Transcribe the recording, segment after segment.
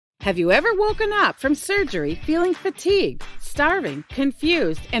Have you ever woken up from surgery feeling fatigued, starving,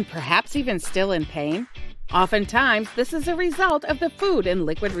 confused, and perhaps even still in pain? Oftentimes, this is a result of the food and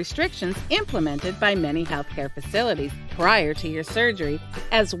liquid restrictions implemented by many healthcare facilities prior to your surgery,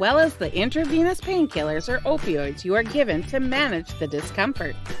 as well as the intravenous painkillers or opioids you are given to manage the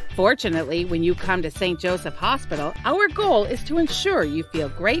discomfort. Fortunately, when you come to St. Joseph Hospital, our goal is to ensure you feel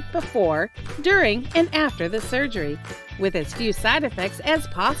great before, during, and after the surgery, with as few side effects as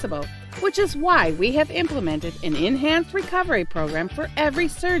possible, which is why we have implemented an enhanced recovery program for every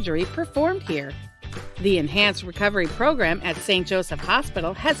surgery performed here. The Enhanced Recovery Program at St. Joseph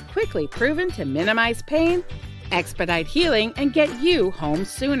Hospital has quickly proven to minimize pain, expedite healing, and get you home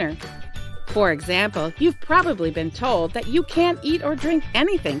sooner. For example, you've probably been told that you can't eat or drink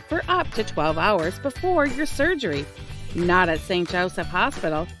anything for up to 12 hours before your surgery. Not at St. Joseph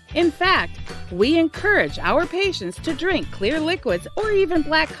Hospital. In fact, we encourage our patients to drink clear liquids or even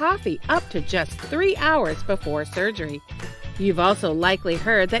black coffee up to just 3 hours before surgery. You've also likely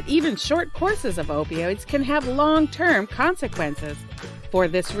heard that even short courses of opioids can have long-term consequences. For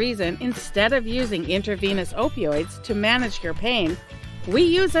this reason, instead of using intravenous opioids to manage your pain, we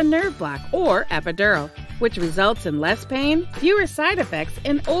use a nerve block or epidural, which results in less pain, fewer side effects,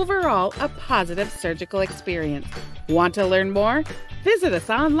 and overall a positive surgical experience. Want to learn more? Visit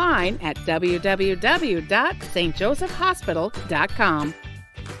us online at www.stjosephhospital.com.